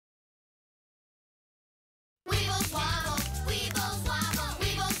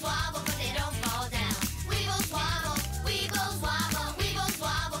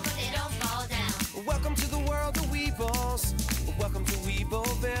Welcome to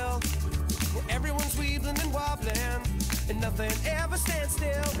Weebleville, where everyone's weebling and wobbling, and nothing ever stands still.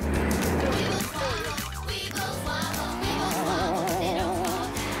 Weebles wobble, Weebles wobble, they don't fall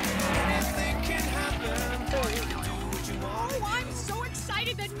down. Anything can happen, you can do what you want. Oh, I'm so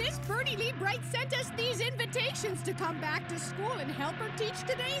excited that Miss Birdie Lee Bright sent us these invitations to come back to school and help her teach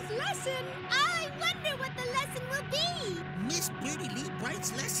today's lesson. I wonder what the lesson will be. Miss Birdie Lee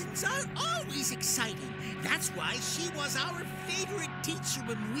Bright's lessons are always exciting. That's why she was our favorite teacher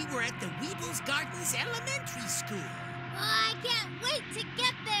when we were at the Weebles Gardens Elementary School. Oh, I can't wait to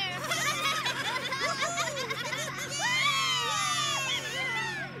get there.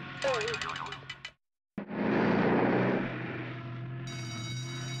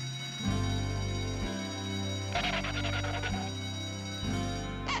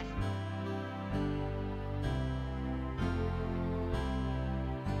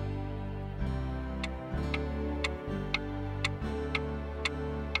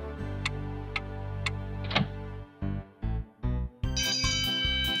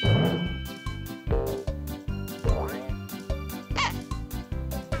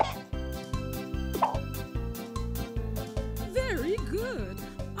 Very good.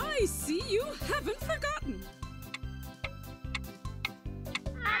 I see you haven't forgotten.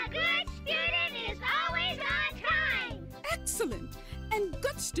 A good student is always on time. Excellent. And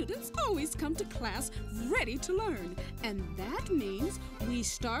good students always come to class ready to learn. And that means we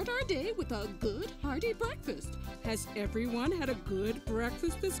start our day with a good, hearty breakfast. Has everyone had a good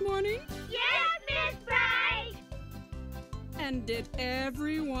breakfast this morning? Yes, Miss Bright. And did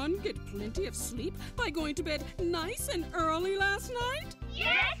everyone get plenty of sleep by going to bed nice and early last night?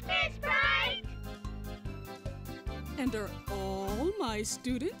 Yes, Miss Bright. And are all my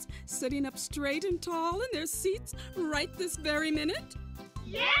students sitting up straight and tall in their seats right this very minute?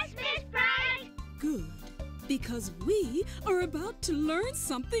 Yes, Miss Bright. Good, because we are about to learn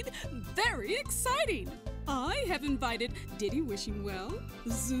something very exciting. I have invited Diddy Wishing Well,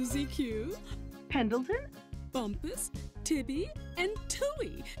 Susie Q, Pendleton, Bumpus, Tibby, and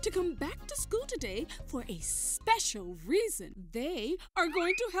Tui to come back to school today for a special reason. They are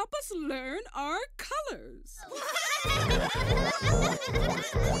going to help us learn our colors.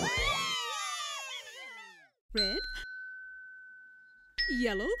 Red,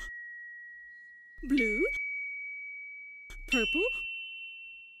 yellow, blue, purple,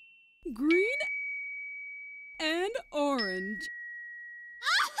 green, and orange.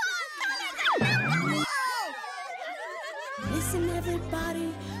 Listen,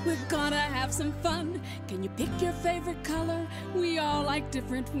 everybody, we're gonna have some fun. Can you pick your favorite color? We all like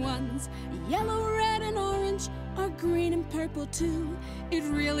different ones. Yellow, red, and orange, or green and purple too. It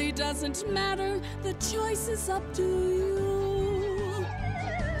really doesn't matter. The choice is up to you.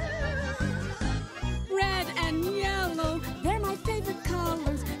 Red and yellow, they're my favorite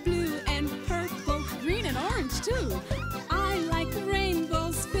colors. Blue and purple, green and orange too. I like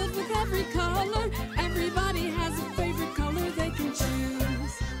rainbows filled with every color. Everybody has a favorite color they can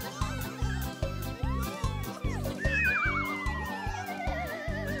choose.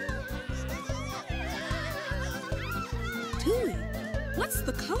 Tui, what's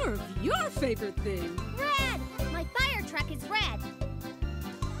the color of your favorite thing? Red. My fire truck is red.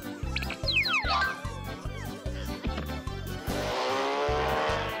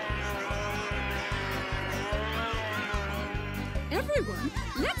 Everyone,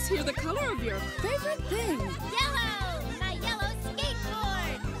 let's hear the color of your favorite thing. Yellow. My yellow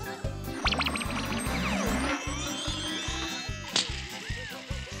skateboard.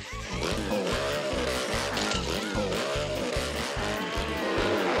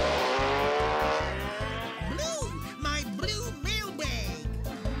 Blue, my blue mailbag.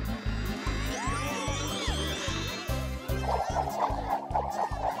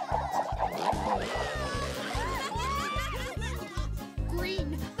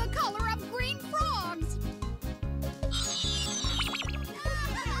 Green, the color of green frogs.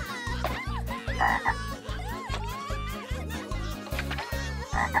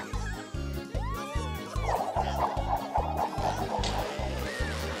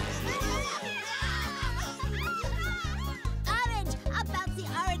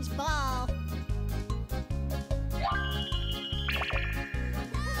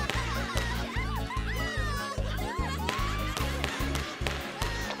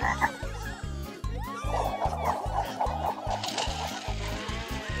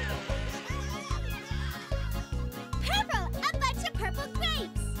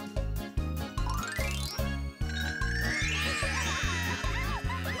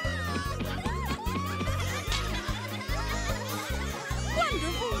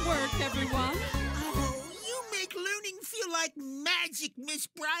 magic, Miss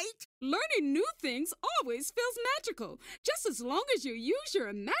Bright. Learning new things always feels magical, just as long as you use your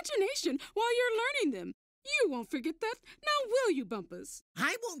imagination while you're learning them. You won't forget that, now will you, Bumpus?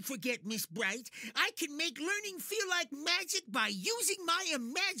 I won't forget, Miss Bright. I can make learning feel like magic by using my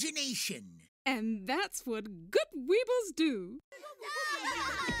imagination. And that's what good Weebles do.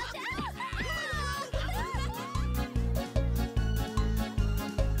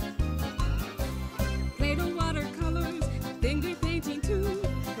 Play-Doh watercolors, finger painting too,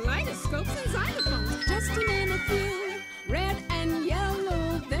 kaleidoscopes and xylophones, just to name a few. Red and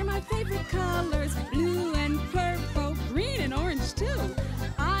yellow, they're my favorite colors. Blue and purple, green and orange too.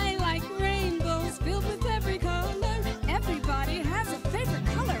 I like rainbows filled with every color. Everybody has a favorite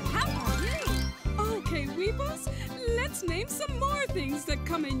color. How about you? Okay, Weebles, let's name some more things that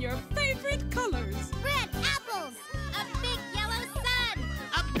come in your favorite colors. Red apples, a big yellow sun,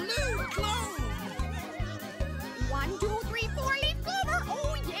 A blue clove. 1, 2, 3, 4 leaf clover.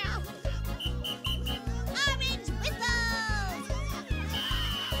 Oh yeah. Orange whistles,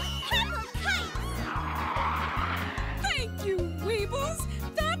 purple kites. Thank you, Weebles.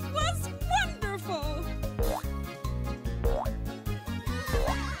 That was wonderful.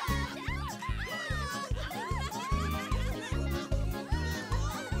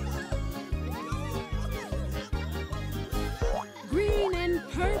 Green and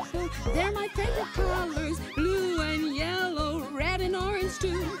purple, they're my favorite colors. Blue and yellow, red and orange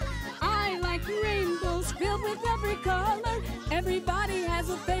too. I like rainbows filled with every color. Everybody has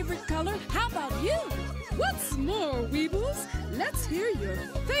a favorite color. How about you? What's more, Weebles? Let's hear your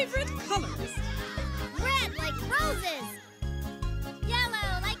favorite colors. Red like roses,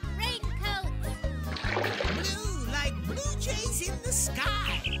 yellow like raincoats, Blue like blue jays in the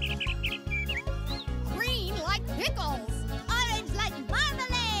sky. green like pickles, orange like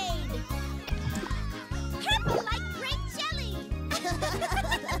marmalade, purple like grape jelly.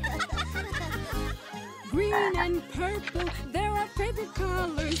 Green and purple, they're our favorite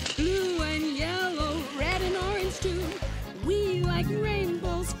colors. Blue and yellow, red and orange too. We like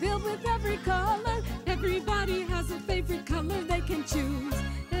rainbows filled with every color. Everybody has a favorite color they can choose.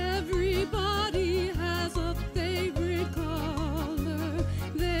 Everybody has a favorite color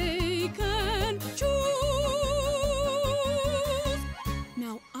they can choose.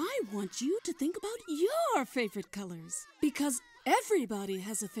 Now I want you to think about your favorite colors, because everybody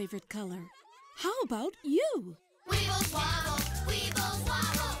has a favorite color. How about you? Weebles wobble, Weebles